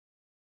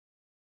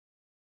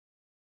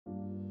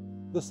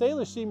The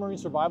Salish Sea Marine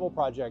Survival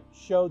Project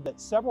showed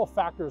that several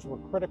factors were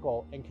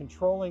critical in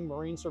controlling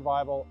marine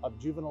survival of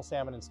juvenile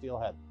salmon and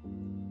steelhead.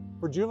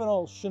 For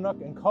juvenile Chinook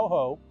and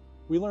coho,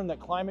 we learned that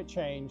climate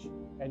change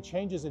and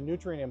changes in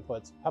nutrient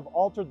inputs have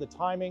altered the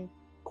timing,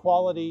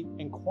 quality,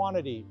 and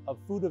quantity of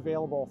food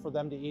available for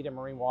them to eat in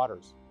marine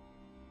waters.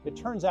 It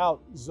turns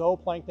out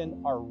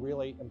zooplankton are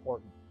really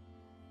important.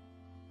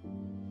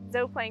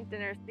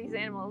 Zooplankton are these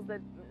animals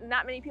that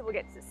not many people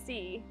get to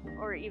see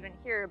or even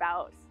hear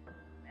about,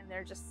 and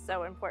they're just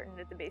so important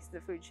at the base of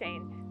the food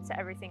chain to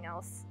everything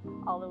else,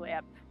 all the way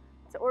up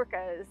to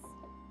orcas.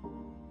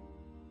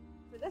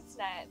 For this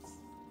net,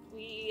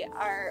 we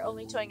are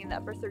only towing in the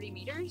upper 30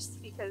 meters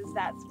because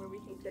that's where we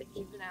think that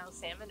juvenile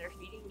salmon are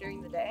feeding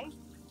during the day.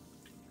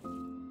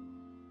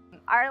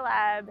 Our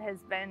lab has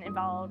been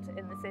involved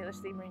in the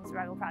Salish Sea Marine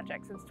Survival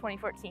Project since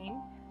 2014.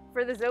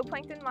 For the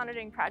zooplankton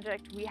monitoring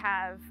project, we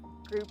have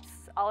groups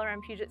all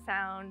around Puget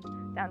Sound,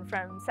 down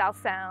from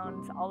South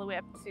Sound, all the way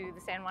up to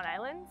the San Juan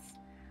Islands,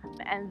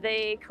 and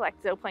they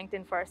collect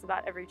zooplankton for us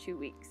about every 2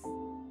 weeks.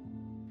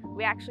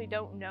 We actually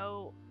don't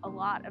know a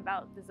lot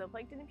about the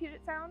zooplankton in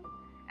Puget Sound,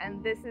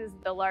 and this is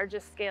the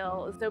largest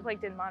scale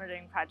zooplankton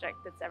monitoring project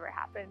that's ever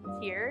happened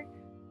here.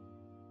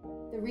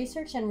 The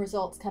research and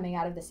results coming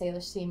out of the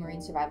Salish Sea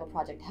Marine Survival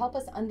Project help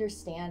us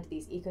understand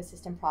these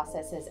ecosystem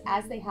processes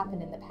as they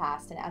happened in the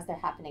past and as they're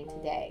happening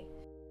today.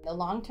 The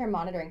long-term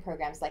monitoring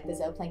programs like the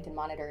Zooplankton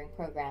Monitoring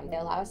Program, they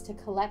allow us to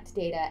collect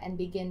data and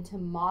begin to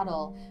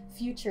model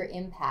future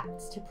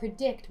impacts to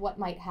predict what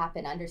might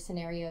happen under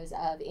scenarios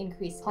of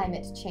increased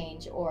climate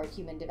change or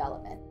human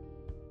development.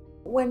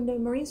 When the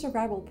Marine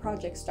Survival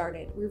Project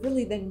started, we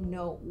really didn't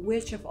know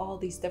which of all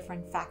these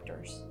different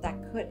factors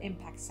that could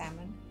impact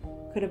salmon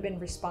could have been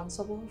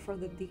responsible for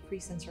the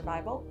decrease in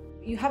survival.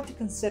 You have to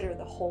consider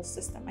the whole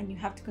system, and you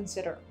have to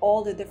consider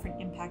all the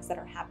different impacts that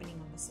are happening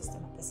on the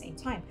system at the same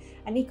time.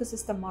 And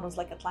ecosystem models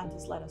like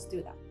Atlantis let us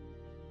do that.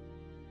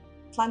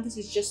 Atlantis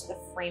is just the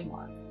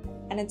framework,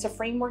 and it's a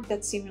framework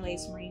that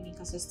simulates marine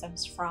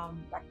ecosystems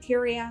from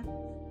bacteria,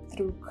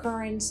 through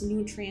currents,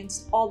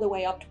 nutrients, all the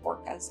way up to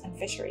orcas and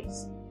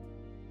fisheries.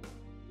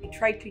 We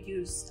try to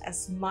use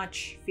as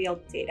much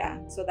field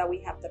data so that we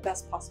have the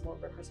best possible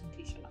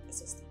representation of the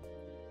system.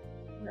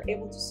 We're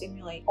able to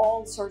simulate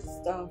all sorts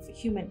of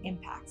human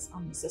impacts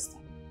on the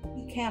system.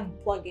 We can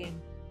plug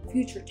in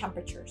future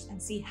temperatures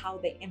and see how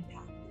they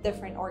impact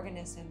different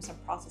organisms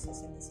and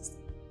processes in the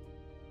system.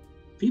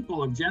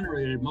 People have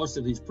generated most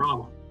of these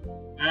problems.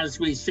 As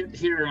we sit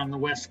here on the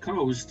West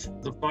Coast,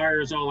 the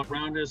fires all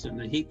around us and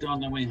the heat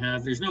dome that we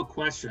have, there's no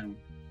question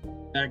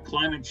that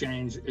climate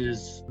change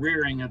is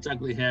rearing its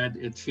ugly head.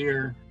 It's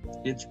here.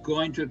 It's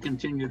going to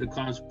continue to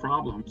cause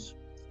problems.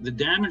 The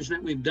damage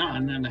that we've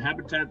done and the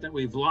habitat that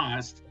we've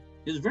lost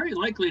is very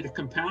likely to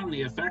compound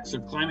the effects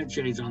of climate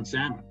change on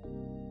salmon.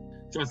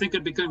 So I think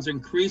it becomes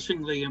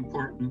increasingly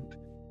important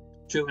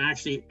to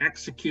actually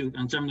execute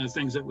on some of the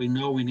things that we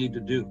know we need to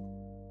do.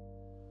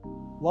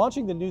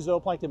 Launching the new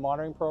zooplankton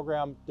monitoring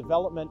program,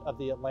 development of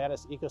the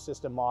Atlantis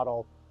ecosystem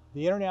model,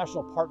 the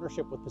international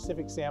partnership with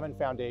Pacific Salmon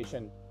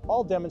Foundation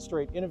all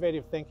demonstrate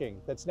innovative thinking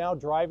that's now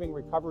driving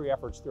recovery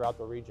efforts throughout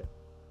the region.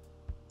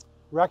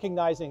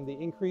 Recognizing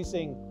the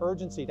increasing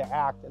urgency to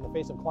act in the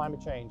face of climate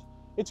change,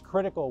 it's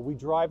critical we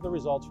drive the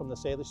results from the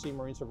Salish Sea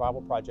Marine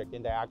Survival Project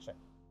into action.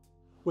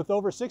 With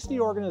over 60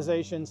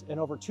 organizations and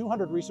over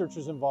 200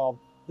 researchers involved,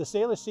 the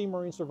Salish Sea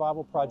Marine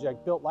Survival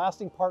Project built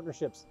lasting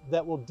partnerships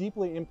that will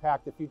deeply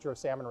impact the future of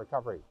salmon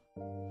recovery.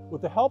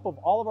 With the help of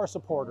all of our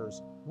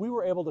supporters, we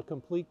were able to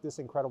complete this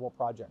incredible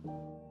project.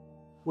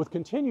 With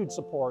continued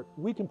support,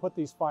 we can put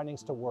these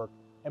findings to work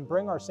and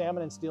bring our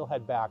salmon and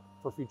steelhead back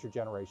for future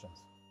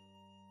generations.